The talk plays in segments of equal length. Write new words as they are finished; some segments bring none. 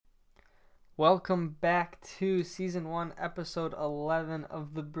Welcome back to Season 1, Episode 11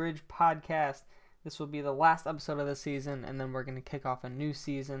 of the Bridge Podcast. This will be the last episode of the season, and then we're going to kick off a new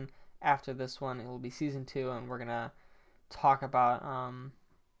season after this one. It will be Season 2, and we're going to talk about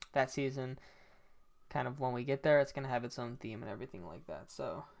that season kind of when we get there. It's going to have its own theme and everything like that.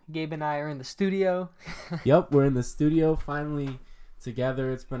 So, Gabe and I are in the studio. Yep, we're in the studio finally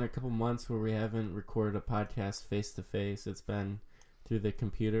together. It's been a couple months where we haven't recorded a podcast face-to-face. It's been through the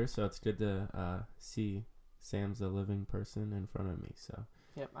computer, so it's good to see Sam's a living person in front of me. So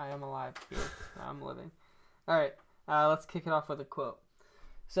yep, I am alive here. I'm living. All right, let's kick it off with a quote.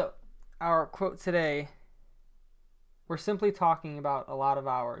 So our quote today: we're simply talking about a lot of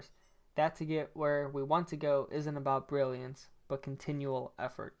hours. That to get where we want to go isn't about brilliance, but continual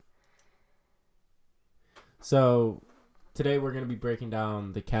effort. So today we're going to be breaking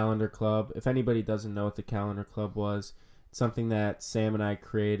down the Calendar Club. If anybody doesn't know what the Calendar Club was, something that Sam and I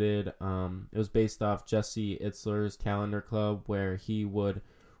created. It was based off Jesse Itzler's Calendar Club, where he would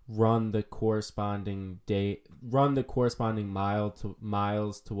run the corresponding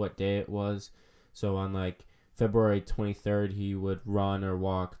miles to what day it was. So on like February 23rd, he would run or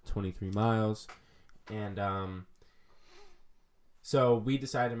walk 23 miles. And so we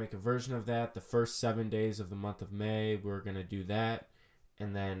decided to make a version of that. The first 7 days of the month of May, we were going to do that.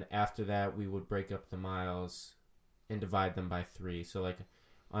 And then after that, we would break up the miles and divide them by 3. So like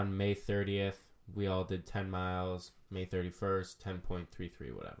on May 30th, we all did 10 miles. May 31st,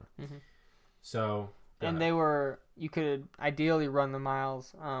 10.33, whatever. Mm-hmm. So and you could ideally run the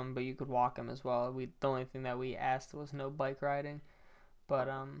miles, but you could walk them as well. The only thing that we asked was no bike riding, but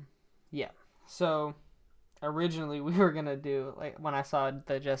yeah. So originally we were gonna do, like, when I saw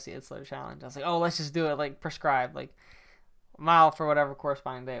the Jesse Itzler challenge, I was like, oh, let's just do it like prescribed, like a mile for whatever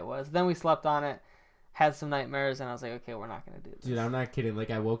corresponding day it was. Then we slept on it, had some nightmares, and I was like, okay, we're not going to do this. Dude, I'm not kidding.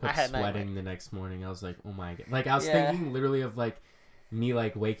 Like, I woke up sweating the next morning. I was like, oh my God. Like, I was thinking literally of, like, me,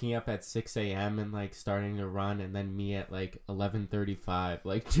 like, waking up at 6 a.m. and, like, starting to run, and then me at, like, 11:35,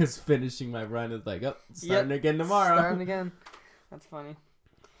 like, just finishing my run. It's like, oh, starting again tomorrow. Starting again. That's funny.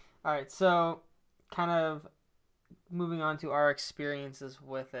 All right, so kind of moving on to our experiences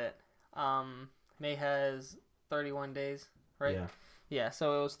with it. May has 31 days, right? Yeah. Yeah,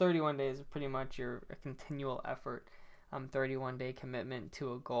 so it was 31 days of pretty much a continual effort, 31-day commitment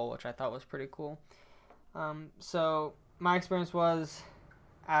to a goal, which I thought was pretty cool. So my experience was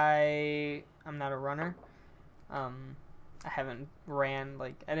I'm not a runner. I haven't ran,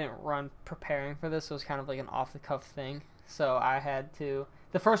 I didn't run preparing for this. So it was kind of like an off-the-cuff thing. So I had to,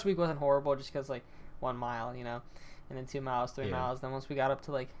 the first week wasn't horrible just because, 1 mile, and then 2 miles, 3 miles. Then once we got up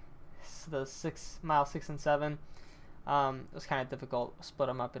to, the 6 miles, 6 and 7, it was kind of difficult. Split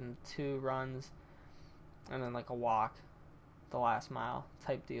them up in 2 runs and then a walk, the last mile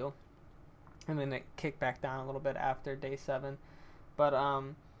type deal, and then it kicked back down a little bit after day 7. But I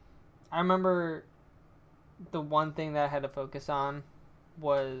remember the one thing that I had to focus on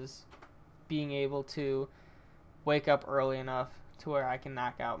was being able to wake up early enough to where I can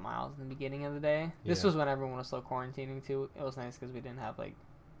knock out miles in the beginning of the day. This was when everyone was still quarantining too. It was nice because we didn't have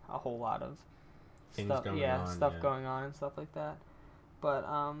a whole lot of stuff going on and stuff like that. But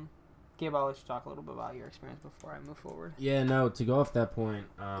Gabe, I'll let you talk a little bit about your experience before I move forward. Yeah, no, to go off that point,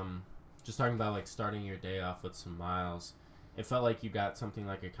 just talking about starting your day off with some miles, it felt like you got something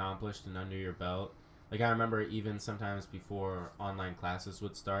accomplished and under your belt. I remember even sometimes before online classes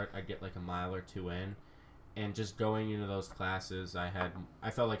would start, I'd get a mile or 2 in, and just going into those classes, I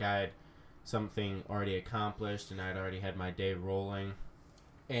felt like I had something already accomplished and I'd already had my day rolling.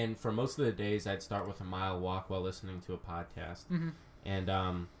 And for most of the days, I'd start with a mile walk while listening to a podcast. Mm-hmm.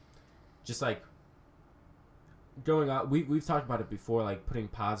 And just going out, we've talked about it before, putting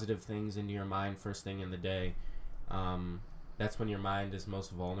positive things into your mind first thing in the day. That's when your mind is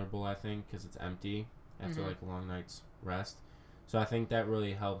most vulnerable, I think, because it's empty after a long night's rest. So I think that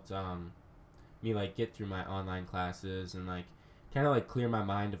really helped me get through my online classes and kind of clear my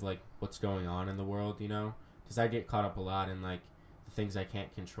mind of what's going on in the world, because I get caught up a lot in things I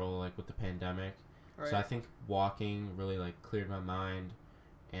can't control, with the pandemic. Right. So I think walking really cleared my mind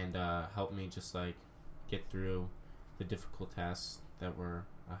and helped me just get through the difficult tasks that were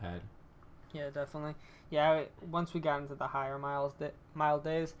ahead. Yeah, definitely. Yeah, once we got into the higher mile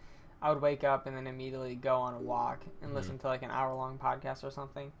days, I would wake up and then immediately go on a walk and listen to an hour-long podcast or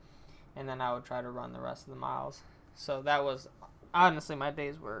something, and then I would try to run the rest of the miles. So that was, honestly, my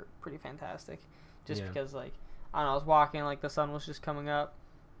days were pretty fantastic, just because I don't know, I was walking, the sun was just coming up,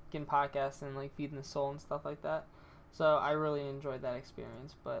 getting podcasts and, feeding the soul and stuff like that. So I really enjoyed that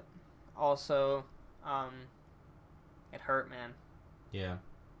experience, but also, it hurt, man. Yeah.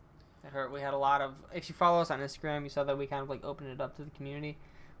 It hurt. We had a lot of. If you follow us on Instagram, you saw that we kind of like opened it up to the community.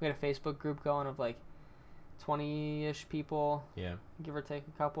 We had a Facebook group going of like 20-ish people. Yeah. Give or take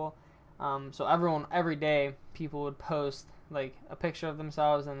a couple. So everyone, every day, people would post like a picture of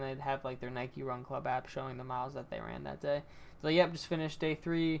themselves, and they'd have like their Nike Run Club app showing the miles that they ran that day. So yep, just finished day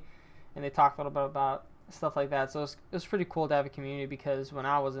 3, and they talked a little bit about stuff like that. So it was pretty cool to have a community, because when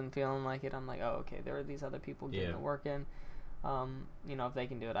I wasn't feeling like it, I'm like, oh, okay, there are these other people getting the work in. You know, if they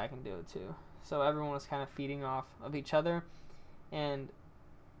can do it, I can do it too. So everyone was kind of feeding off of each other, and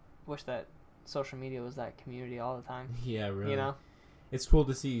wish that social media was that community all the time. Yeah, really. You know? It's cool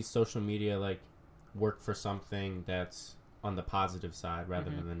to see social media like work for something that's on the positive side rather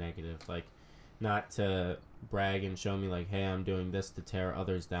than the negative. Like, not to brag and show me like, hey, I'm doing this to tear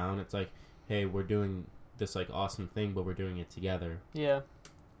others down. It's like, hey, we're doing this like awesome thing, but we're doing it together. Yeah.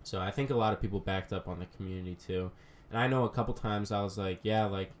 So I think a lot of people backed up on the community too. And I know a couple times I was like, yeah,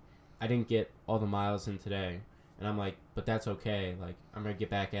 like I didn't get all the miles in today. And I'm like, but that's okay. Like, I'm going to get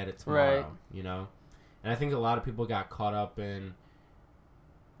back at it tomorrow, you know? And I think a lot of people got caught up in,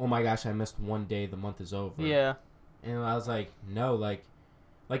 oh my gosh, I missed one day, the month is over. Yeah. And I was like, no, like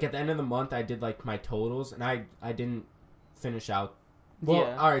at the end of the month, I did like my totals, and I didn't finish out.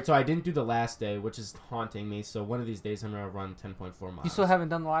 Well, all right, so I didn't do the last day, which is haunting me. So one of these days, I'm going to run 10.4 miles. You still haven't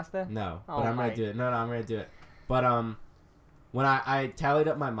done the last day? No, but I'm going to do it. No, I'm going to do it. But when I tallied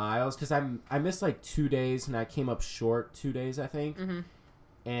up my miles, because I missed like 2 days, and I came up short 2 days, I think. Mm-hmm.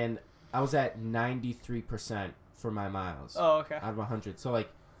 And I was at 93% for my miles. Oh, okay. Out of 100. So like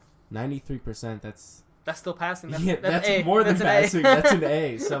 93%, that's still passing. That's more than passing. That's an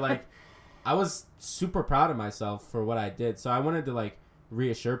A. So like I was super proud of myself for what I did. So I wanted to like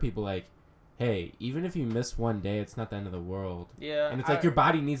reassure people like, hey, even if you miss one day, it's not the end of the world. Yeah. And it's like your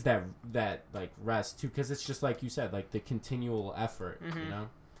body needs that like rest too, because it's just like you said, like the continual effort, you know?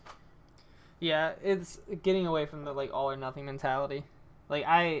 Yeah, it's getting away from the like all or nothing mentality.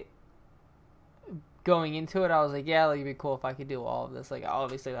 Like going into it, I was like, yeah, like, it'd be cool if I could do all of this. Like,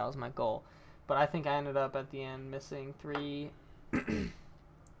 obviously that was my goal. But I think I ended up at the end missing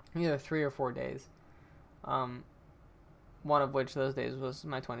either 3 or 4 days. One of which those days was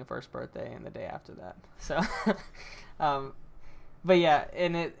my 21st birthday and the day after that. So, but yeah,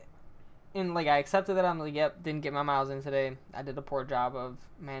 and like I accepted that. I'm like, yep, didn't get my miles in today. I did a poor job of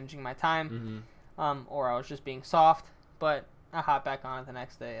managing my time, or I was just being soft. But I hopped back on it the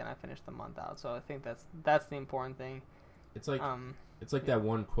next day and I finished the month out. So I think that's the important thing. It's like that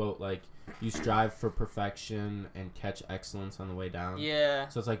one quote, like, you strive for perfection and catch excellence on the way down. Yeah.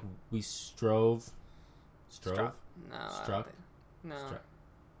 So it's like we strove. No. Struck? No.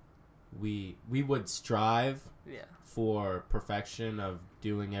 We would strive yeah. for perfection of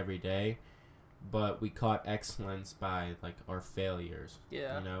doing every day, but we caught excellence by like our failures.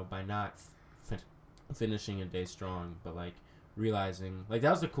 Yeah. You know, by not finishing a day strong, but like realizing, like,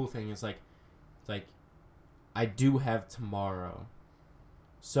 that was the cool thing. Is like, it's like I do have tomorrow,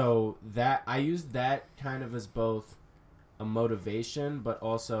 so that I used that kind of as both a motivation, but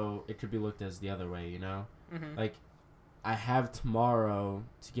also it could be looked as the other way. You know, like, I have tomorrow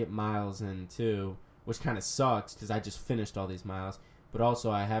to get miles in too, which kind of sucks because I just finished all these miles. But also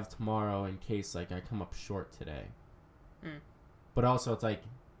I have tomorrow in case like I come up short today. But also it's like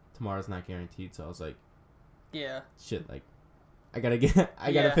tomorrow's not guaranteed, so I was like, yeah, shit, like I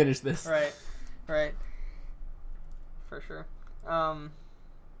gotta finish this. Right. For sure.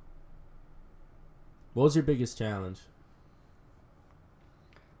 What was your biggest challenge?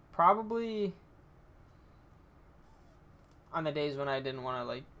 Probably on the days when I didn't want to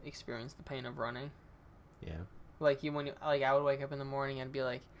like experience the pain of running. Yeah. Like I would wake up in the morning and be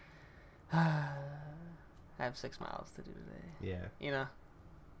like, I have 6 miles to do today. Yeah. You know,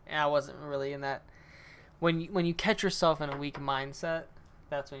 and I wasn't really in that. When you catch yourself in a weak mindset,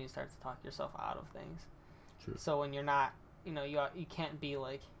 that's when you start to talk yourself out of things. True. So when you're not, you know, you can't be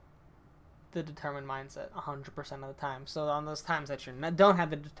like the determined mindset 100% of the time. So on those times that you don't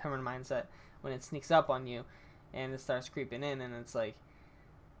have the determined mindset, when it sneaks up on you and it starts creeping in, and it's like,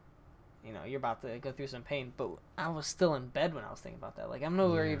 you know, you're about to go through some pain. But I was still in bed when I was thinking about that. Like, I'm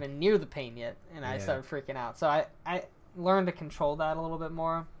nowhere even near the pain yet, and I started freaking out. So I learned to control that a little bit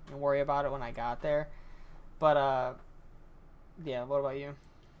more and worry about it when I got there. But yeah, what about you?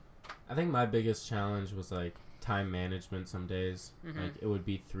 I think my biggest challenge was like time management. Some days, like, it would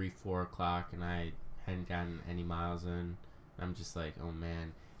be 3-4 o'clock and I hadn't gotten any miles in. I'm just like, oh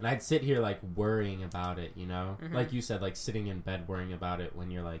man. And I'd sit here like worrying about it, you know, like you said, like sitting in bed worrying about it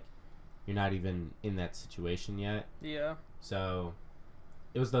when you're like, you're not even in that situation yet. Yeah. So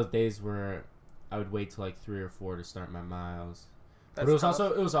it was those days where I would wait till like 3 or 4 to start my miles. But it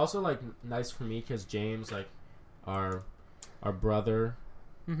was also like nice for me because James, like our brother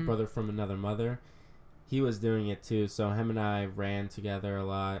from another mother, he was doing it too. So him and I ran together a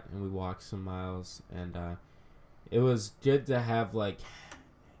lot, and we walked some miles, and it was good to have like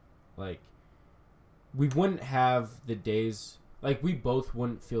we wouldn't have the days, like we both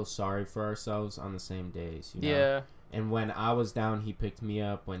wouldn't feel sorry for ourselves on the same days, you know? Yeah. And when I was down, he picked me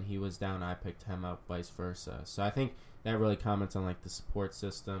up. When he was down, I picked him up, vice versa. So I think that really comments on like the support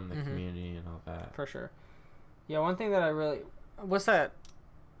system, the community, and all that. For sure. Yeah, one thing that I really... What's that?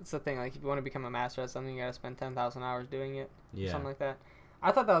 It's the thing, like, if you want to become a master at something, you got to spend 10,000 hours doing it. Yeah. Something like that.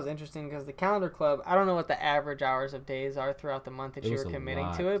 I thought that was interesting because the calendar club, I don't know what the average hours of days are throughout the month that you were committing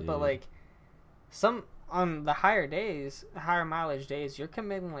to it, but like some on the higher days, higher mileage days, you're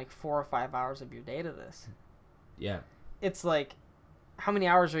committing like 4 or 5 hours of your day to this. Yeah. It's like, how many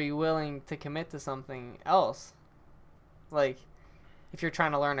hours are you willing to commit to something else? Like, if you're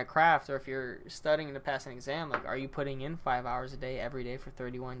trying to learn a craft or if you're studying to pass an exam, like, are you putting in 5 hours a day every day for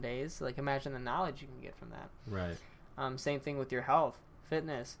 31 days? Like, imagine the knowledge you can get from that. Right. Same thing with your health,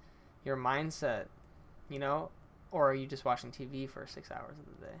 fitness, your mindset, you know? Or are you just watching TV for 6 hours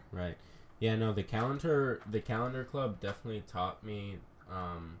of the day? Right. Yeah, no, the calendar club definitely taught me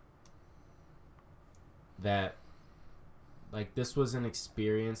that, like, this was an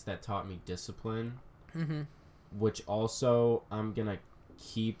experience that taught me discipline, which also I'm gonna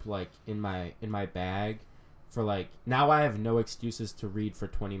keep like in my bag for, like, now I have no excuses to read for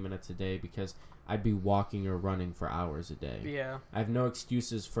 20 minutes a day because I'd be walking or running for hours a day. Yeah. I have no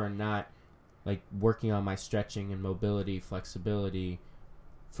excuses for not, like, working on my stretching and mobility, flexibility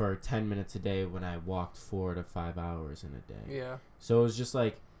for 10 minutes a day when I walked 4 to 5 hours in a day. Yeah. So it was just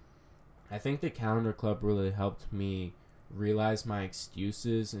like, I think the calendar club really helped me realize my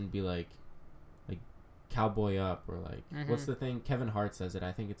excuses and be like cowboy up, or like, what's the thing? Kevin Hart says it.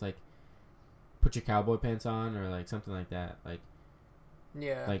 I think it's like, put your cowboy pants on, or like something like that. Like,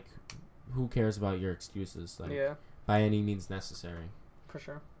 yeah. Like, who cares about your excuses? Like, yeah. By any means necessary. For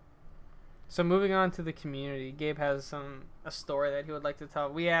sure. So moving on to the community, Gabe has a story that he would like to tell.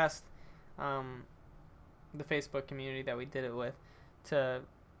 We asked the Facebook community that we did it with to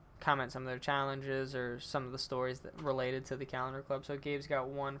comment some of their challenges or some of the stories that related to the calendar club. So Gabe's got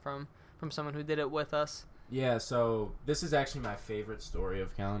one from someone who did it with us. Yeah, so this is actually my favorite story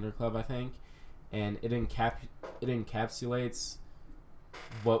of calendar club, I think, and it encapsulates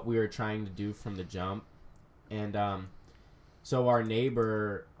what we were trying to do from the jump. And so our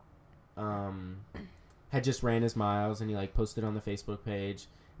neighbor had just ran his miles, and he like posted on the Facebook page,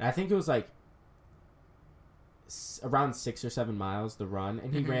 and I think it was like around 6 or 7 miles the run,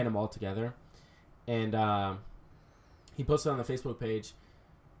 and he ran them all together. And he posted on the Facebook page,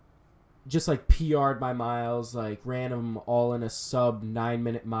 just like PR'd my miles, like ran them all in a sub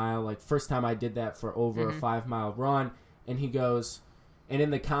 9-minute mile, like first time I did that for over a 5-mile run. And he goes, and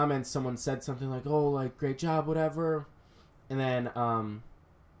in the comments someone said something like, oh, like, great job, whatever. And then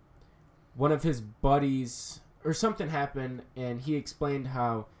one of his buddies, or something happened, and he explained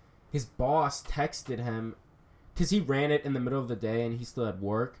how his boss texted him, because he ran it in the middle of the day and he still had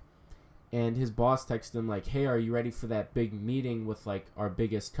work, and his boss texted him like, hey, are you ready for that big meeting with like our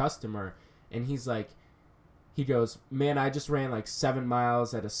biggest customer? And he's like, he goes, man, I just ran like 7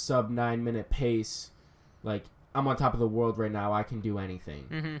 miles at a sub 9-minute pace, like, I'm on top of the world right now, I can do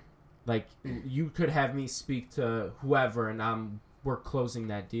anything. Like, you could have me speak to whoever and we're closing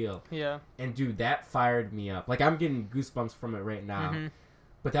that deal. Yeah. And dude, that fired me up. Like, I'm getting goosebumps from it right now.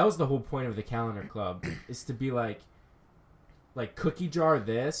 But that was the whole point of the calendar club, is to be like cookie jar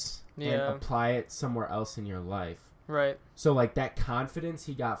this and apply it somewhere else in your life. Right. So like that confidence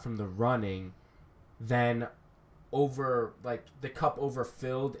he got from the running, then over, like, the cup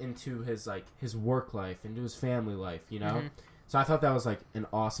overfilled into his work life, into his family life, you know? So I thought that was like an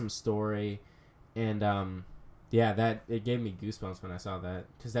awesome story. And yeah, that it gave me goosebumps when I saw that,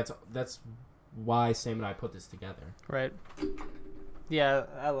 because that's why Sam and I put this together. Right. Yeah,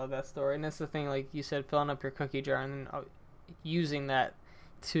 I love that story. And that's the thing, like you said, filling up your cookie jar and then using that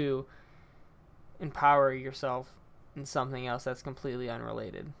to empower yourself in something else that's completely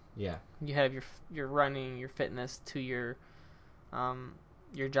unrelated. Yeah. You have your running, your fitness to your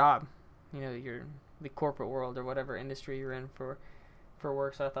job, you know, the corporate world or whatever industry you're in for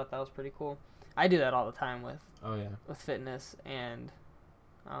work. So I thought that was pretty cool. I do that all the time with fitness and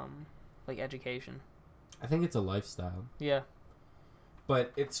like education. I think it's a lifestyle. Yeah.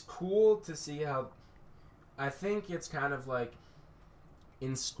 But it's cool to see how, I think it's kind of like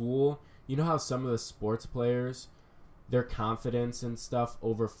in school, you know how some of the sports players, their confidence and stuff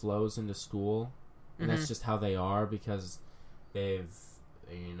overflows into school, and that's just how they are, because they've,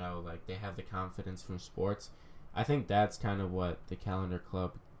 like they have the confidence from sports. I think that's kind of what the calendar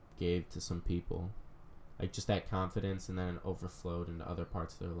club gave to some people. Like just that confidence, and then it overflowed into other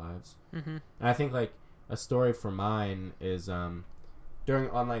parts of their lives. Mm-hmm. And I think like a story for mine is during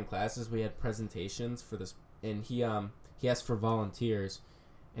online classes we had presentations for this, and he asked for volunteers,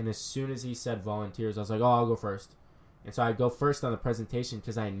 and as soon as he said volunteers, I was like, oh, I'll go first. And so I'd go first on the presentation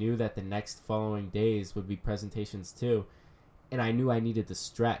because I knew that the next following days would be presentations too, and I knew I needed to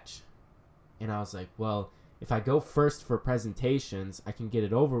stretch, and I was like, well, if I go first for presentations, I can get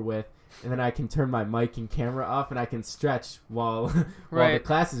it over with, and then I can turn my mic and camera off, and I can stretch while the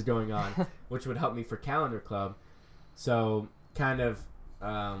class is going on, which would help me for calendar club. So kind of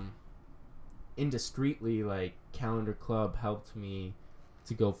indiscreetly, like calendar club helped me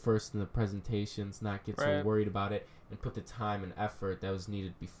to go first in the presentations, not get so worried about it, and put the time and effort that was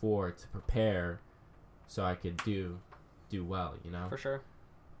needed before to prepare so I could do well, For sure.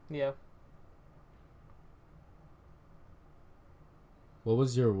 Yeah. What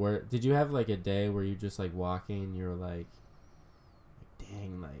was your work? Did you have like a day where you just like walking and you're like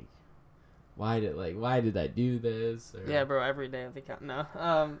dang, like why did I do this? Or... Yeah, bro, every day of the count. No.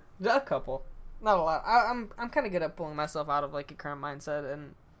 A couple. Not a lot. I'm kind of good at pulling myself out of like a current mindset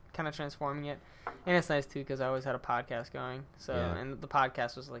and kind of transforming it. And it's nice too because I always had a podcast going. So and the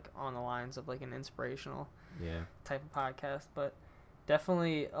podcast was like on the lines of like an inspirational type of podcast, but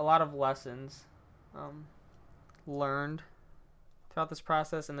definitely a lot of lessons learned throughout this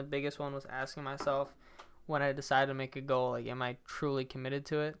process, and the biggest one was asking myself when I decided to make a goal, like, am I truly committed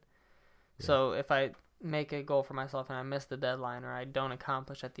to it? Yeah. So if I make a goal for myself and I miss the deadline, or I don't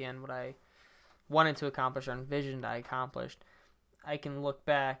accomplish at the end what I wanted to accomplish or envisioned I accomplished, I can look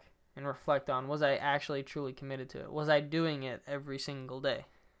back and reflect on, was I actually truly committed to it? Was I doing it every single day,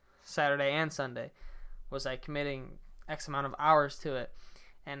 Saturday and Sunday? Was I committing X amount of hours to it?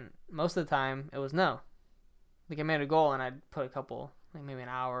 And most of the time it was no. Like I made a goal and I'd put a couple, like maybe an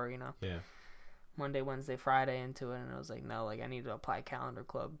hour, Monday, Wednesday, Friday into it, and it was like, no, like I need to apply calendar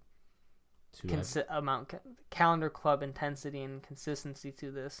club calendar club intensity and consistency to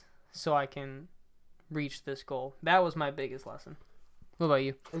this so I can reach this goal. That was my biggest lesson. What about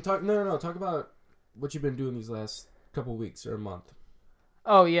you? And talk about what you've been doing these last couple weeks or a month.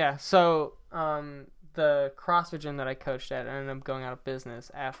 Oh yeah, so the CrossFit gym that I coached at ended up going out of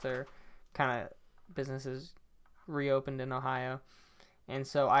business after kind of businesses reopened in Ohio, and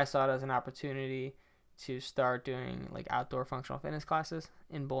so I saw it as an opportunity to start doing like outdoor functional fitness classes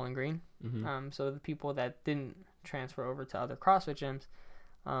in Bowling Green. Mm-hmm. So the people that didn't transfer over to other CrossFit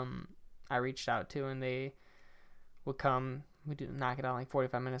gyms, I reached out to, and they would come. We do knock it out in like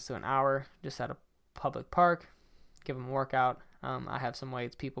 45 minutes to an hour, just at a public park, give them a workout. I have some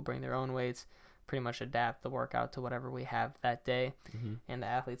weights. People bring their own weights. Pretty much adapt the workout to whatever we have that day, and the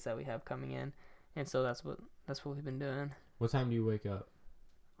athletes that we have coming in. And so that's what we've been doing. What time do you wake up?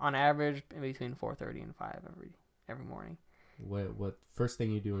 On average, between 4:30 and 5 every morning. What first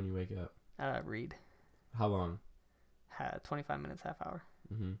thing you do when you wake up? Read. How long? 25 minutes, half hour.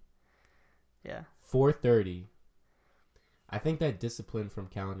 Mm-hmm. Yeah. 4:30. I think that discipline from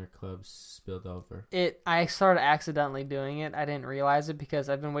calendar clubs spilled over. I started accidentally doing it. I didn't realize it because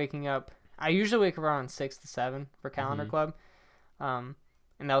I've been waking up. I usually wake up around 6 to 7 for calendar club.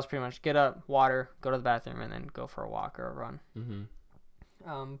 And that was pretty much get up, water, go to the bathroom, and then go for a walk or a run.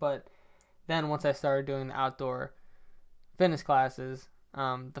 Mm-hmm. But then once I started doing the outdoor fitness classes,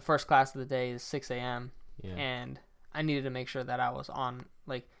 the first class of the day is 6 a.m. Yeah. And I needed to make sure that I was on,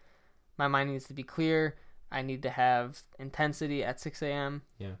 like, my mind needs to be clear. I need to have intensity at 6 a.m.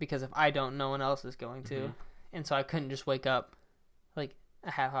 Yeah. Because if I don't, no one else is going to. Mm-hmm. And so I couldn't just wake up, like, a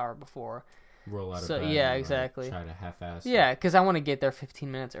half hour before. Roll out of bed. Yeah, exactly. Try to half-ass. Yeah, because I want to get there 15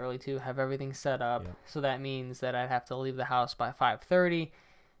 minutes early too, have everything set up. Yep. So that means that I'd have to leave the house by 5:30. And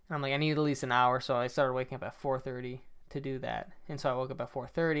I'm like, I need at least an hour, so I started waking up at 4:30 to do that. And so I woke up at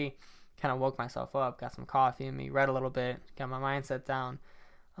 4:30, kind of woke myself up, got some coffee in me, read a little bit, got my mindset down,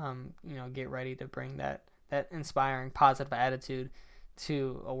 get ready to bring that inspiring, positive attitude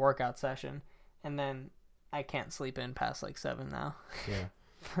to a workout session. And then I can't sleep in past like 7 now. Yeah.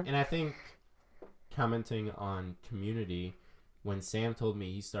 And I think... commenting on community, when Sam told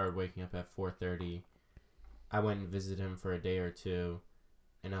me he started waking up at 4:30, I went and visited him for a day or two,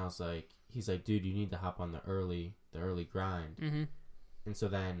 and I was like, he's like, dude, you need to hop on the early grind. Mm-hmm. And so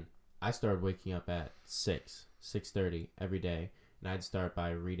then I started waking up at 6:30 every day, and I'd start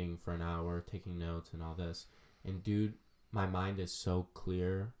by reading for an hour, taking notes and all this. And dude, my mind is so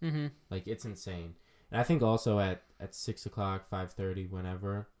clear. Mm-hmm. Like, it's insane. And I think also at 6 o'clock, 5:30,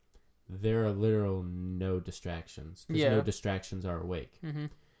 whenever, there are literal no distractions. Because Yeah. no distractions are awake. Mm-hmm.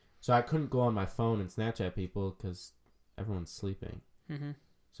 So I couldn't go on my phone and Snapchat people because everyone's sleeping. Mm-hmm.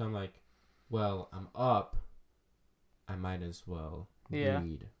 So I'm like, well, I'm up. I might as well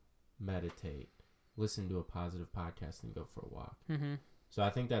read, meditate, listen to a positive podcast, and go for a walk. Mm-hmm. So I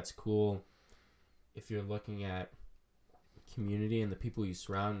think that's cool if you're looking at community and the people you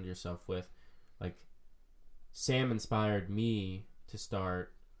surround yourself with. Like, Sam inspired me to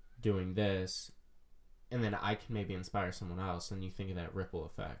start doing this, and then I can maybe inspire someone else, and you think of that ripple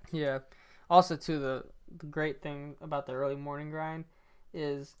effect. Yeah. Also, too, the great thing about the early morning grind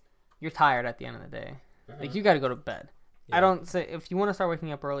is you're tired at the end of the day. Like, you got to go to bed. Yeah. I don't say, if you want to start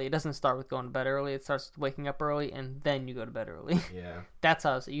waking up early, it doesn't start with going to bed early. It starts with waking up early, and then you go to bed early. Yeah. That's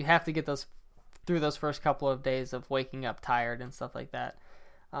how. So you have to get through those first couple of days of waking up tired and stuff like that.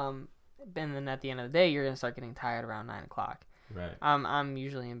 And then at the end of the day, you're going to start getting tired around 9 o'clock. Right. I'm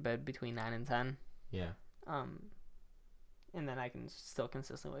usually in bed between 9 and 10. Yeah. And then I can still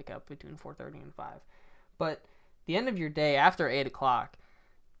consistently wake up between 4:30 and 5. But the end of your day, after 8 o'clock,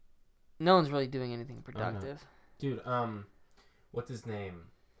 no one's really doing anything productive. Dude, what's his name?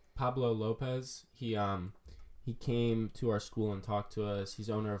 Pablo Lopez. He came to our school and talked to us. He's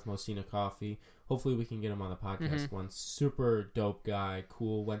owner of Mocina Coffee. Hopefully we can get him on the podcast once. Super dope guy,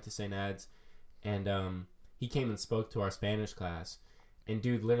 cool, went to St. Ed's. And he came and spoke to our Spanish class. And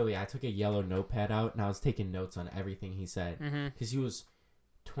dude, literally, I took a yellow notepad out and I was taking notes on everything he said. Because he was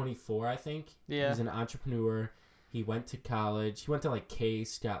 24, I think. Yeah. He's an entrepreneur. He went to college. He went to like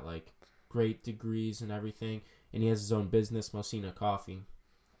Case, got like great degrees and everything. And he has his own business, Mocina Coffee.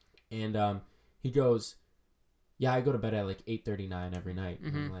 And he goes, yeah, I go to bed at like 8:39 every night.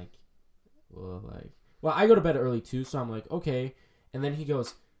 And I'm like, well, I go to bed early too. So I'm like, okay. And then he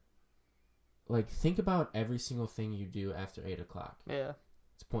goes, like, think about every single thing you do after 8 o'clock. Yeah.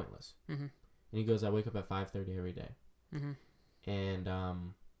 It's pointless. And he goes, I wake up at 5:30 every day. And,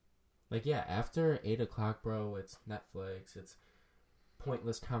 like, yeah, after 8 o'clock, bro, it's Netflix. It's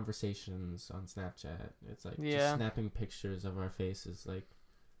pointless conversations on Snapchat. It's, like, just snapping pictures of our faces. Like,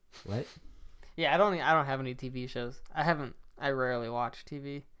 what? Yeah, I don't have any TV shows. I rarely watch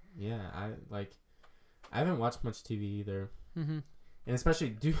TV. Yeah, I haven't watched much TV either. And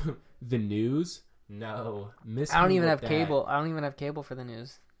especially the news. No, I don't even have cable. I don't even have cable for the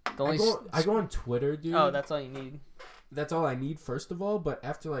news. I go on Twitter, dude. Oh, that's all you need. That's all I need, first of all. But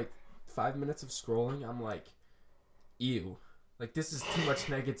after like 5 minutes of scrolling, I'm like, ew. Like, this is too much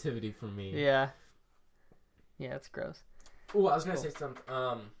negativity for me. Yeah. Yeah, it's gross. Oh, I was gonna say something.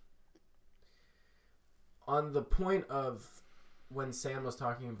 On the point of when Sam was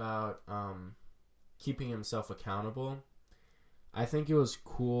talking about keeping himself accountable. I think it was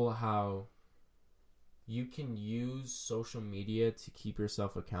cool how you can use social media to keep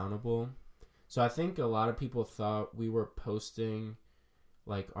yourself accountable. So I think a lot of people thought we were posting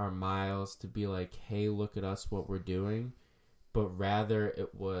like our miles to be like, hey, look at us, what we're doing. But rather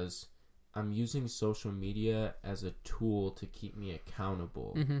it was, I'm using social media as a tool to keep me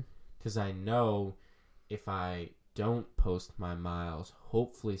accountable. Because I know if I don't post my miles,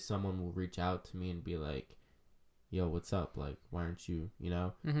 hopefully someone will reach out to me and be like, yo, what's up? Like, why aren't you,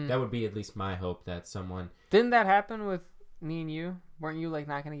 That would be at least my hope that someone... Didn't that happen with me and you? Weren't you, like,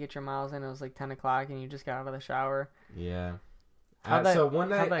 not going to get your miles in? It was, like, 10 o'clock and you just got out of the shower? Yeah. So one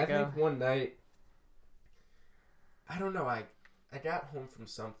night, I think one night, I don't know, I got home from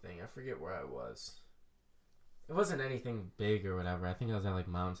something. I forget where I was. It wasn't anything big or whatever. I think I was at, like,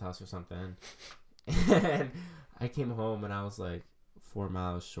 Mom's house or something. And I came home and I was, like, 4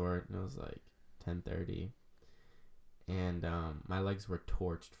 miles short and it was, like, 10:30. And my legs were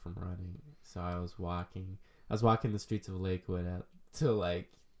torched from running. So I was walking the streets of Lakewood till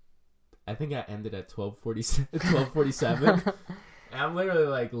like, I think I ended at 12:47. And I'm literally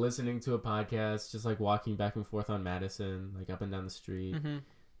like listening to a podcast, just like walking back and forth on Madison, like up and down the street.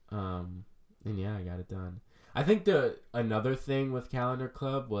 And yeah, I got it done. I think another thing with Calendar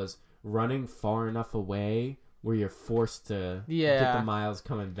Club was running far enough away where you're forced to get the miles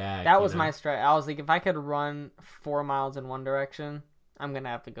coming back. That was my strat. I was like, if I could run 4 miles in one direction, I'm going to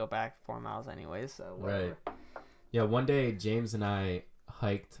have to go back 4 miles anyway, so whatever. Right. Yeah, one day, James and I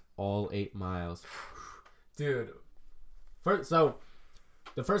hiked all 8 miles. Dude. So,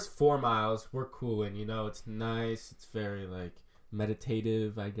 the first 4 miles, we're cooling, it's nice. It's very, like,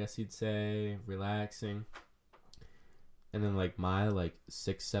 meditative, I guess you'd say. Relaxing. And then, like, mile,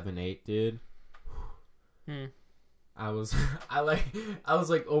 6, 7, 8, dude. I was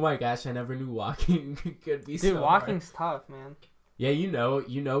like, oh my gosh, I never knew walking could be so hard. Dude, walking's tough, man. Yeah, you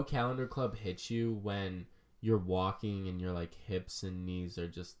know Calendar Club hits you when you're walking and your like hips and knees are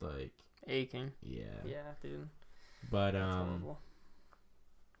just like aching. Yeah. Yeah, dude. But That's horrible.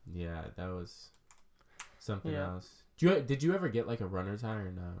 Yeah, that was something else. Did you ever get like a runner's high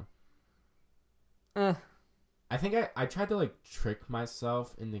or no? I think I tried to like trick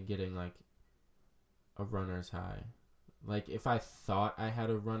myself into getting like a runner's high. Like if I thought I had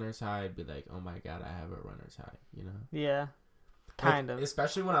a runner's high, I'd be like, "Oh my god, I have a runner's high," you know? Yeah. Kind of.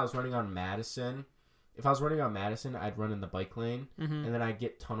 Especially when I was running on Madison. If I was running on Madison, I'd run in the bike lane, Mm-hmm. and then I'd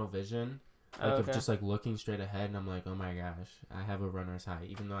get tunnel vision, like of just like looking straight ahead, and I'm like, "Oh my gosh, I have a runner's high,"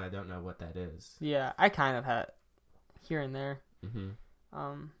 even though I don't know what that is. Yeah, I kind of had here and there.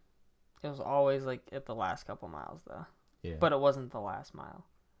 Mm-hmm. It was always like at the last couple miles though. Yeah. But it wasn't the last mile.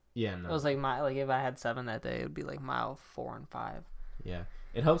 Yeah, no. It was like if I had 7 that day, it would be like mile 4 and 5. Yeah,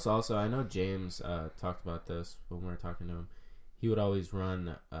 it helps also. I know James talked about this when we were talking to him. He would always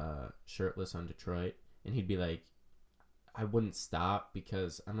run shirtless on Detroit, and he'd be like, I wouldn't stop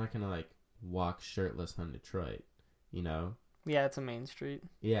because I'm not gonna like walk shirtless on Detroit, you know? Yeah, it's a main street.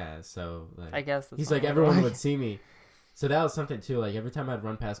 Yeah, so like I guess that's he's like everyone would see me. So that was something too. Like every time I'd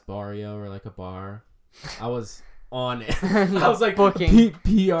run past Barrio or like a bar, I was on it. I was like booking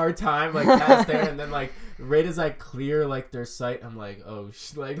PR time like past there, and then like right as I clear like their site, I'm like, oh,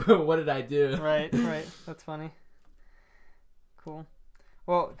 like what did I do? Right. That's funny. Cool.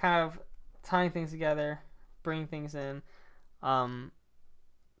 Well, kind of tying things together, bringing things in. For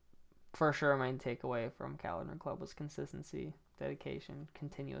sure, my takeaway from Calendar Club was consistency, dedication,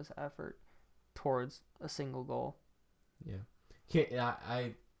 continuous effort towards a single goal. Yeah.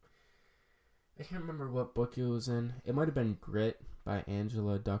 I can't remember what book it was in. It might have been Grit by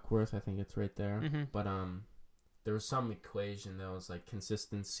Angela Duckworth. I think it's right there. Mm-hmm. But there was some equation that was like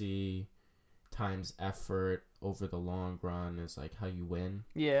consistency times effort over the long run is like how you win.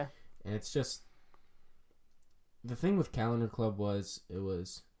 Yeah. And it's just the thing with Calendar Club was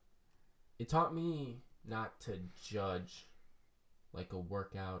it taught me not to judge like a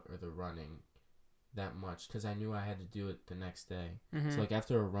workout or the running that much because I knew I had to do it the next day. Mm-hmm. So like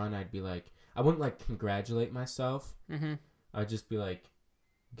after a run, I'd be like, I wouldn't like congratulate myself. Mm-hmm. I'd just be like,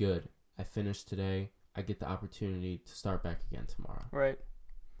 good, I finished today. I get the opportunity to start back again tomorrow. Right.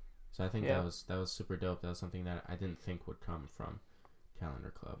 So I think that was super dope. That was something that I didn't think would come from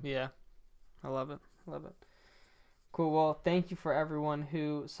Calendar Club. Yeah. I love it. Cool. Well, thank you for everyone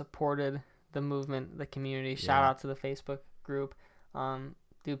who supported the movement, the community. Shout out to the Facebook group.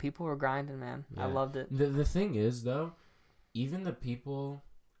 Dude, people were grinding, man. Yeah. I loved it. The thing is, though, even the people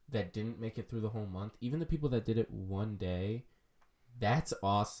that didn't make it through the whole month, even the people that did it one day, that's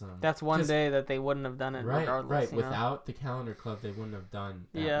awesome. That's one day that they wouldn't have done it regardless. Right. Without the Calendar Club, they wouldn't have done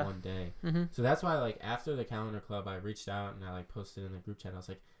that one day. Mm-hmm. So that's why, like, after the Calendar Club, I reached out and I, like, posted in the group chat. I was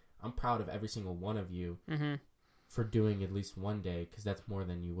like, I'm proud of every single one of you for doing at least one day because that's more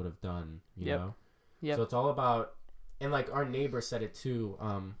than you would have done, you know? Yep. So it's all about... And, like, our neighbor said it, too.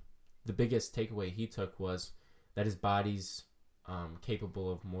 The biggest takeaway he took was that his body's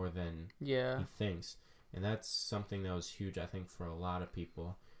capable of more than he thinks. And that's something that was huge, I think, for a lot of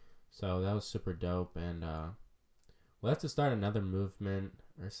people. So that was super dope. And we'll have to start another movement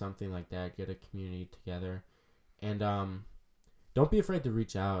or something like that. Get a community together. And don't be afraid to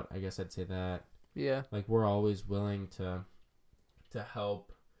reach out. I guess I'd say that. Yeah. Like, we're always willing to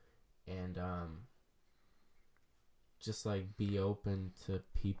help. And just like be open to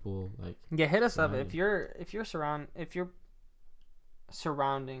people. Like, hit us up if your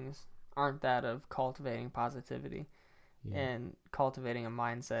surroundings aren't that of cultivating positivity and cultivating a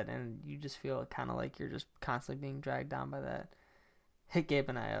mindset, and you just feel kind of like you're just constantly being dragged down by that. Hit Gabe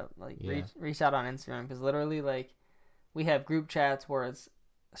and I up. Like, reach out on Instagram because literally, like, we have group chats where it's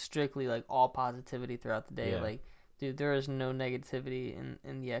strictly like all positivity throughout the day. Like, dude, there is no negativity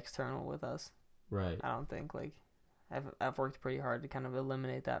in the external with us. Right. I don't think. Like, I've worked pretty hard to kind of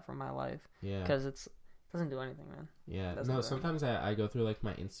eliminate that from my life. Yeah. Because it doesn't do anything, man. Yeah. No, sometimes I go through like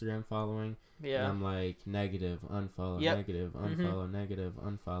my Instagram following. Yeah. And I'm like negative, unfollow, negative, unfollow, negative,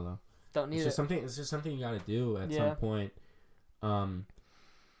 unfollow. Don't need it's just something you got to do at some point.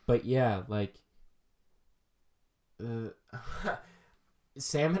 But yeah, like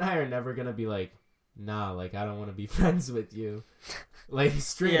Sam and I are never gonna be like, nah, like I don't want to be friends with you, like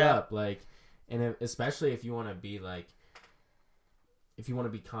straight up, like. And especially if you want to be like, if you want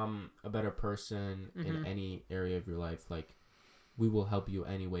to become a better person in any area of your life, like, we will help you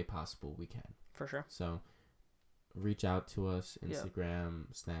any way possible we can. For sure. So, reach out to us, Instagram,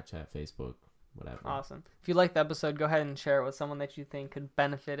 Snapchat, Facebook, whatever. Awesome. If you liked the episode, go ahead and share it with someone that you think could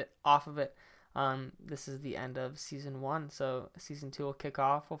benefit off of it. This is the end of season 1, so season 2 will kick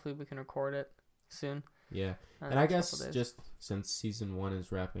off. Hopefully we can record it soon. Yeah. And I guess just since season 1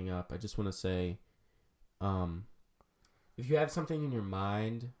 is wrapping up, I just want to say, if you have something in your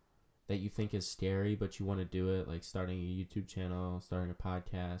mind that you think is scary, but you want to do it, like starting a YouTube channel, starting a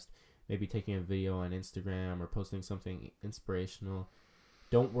podcast, maybe taking a video on Instagram or posting something inspirational,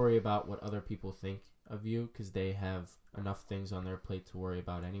 don't worry about what other people think of you, because they have enough things on their plate to worry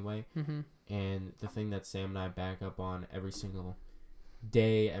about anyway. Mm-hmm. And the thing that Sam and I back up on every single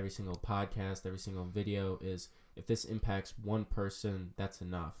day, every single podcast, every single video is, if this impacts one person, that's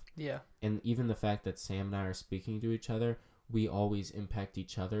enough. Yeah. And even the fact that Sam and I are speaking to each other, we always impact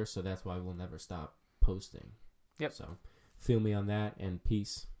each other, so that's why we'll never stop posting. Yep. So feel me on that, and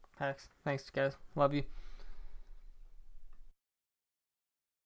peace. Thanks guys. Love you.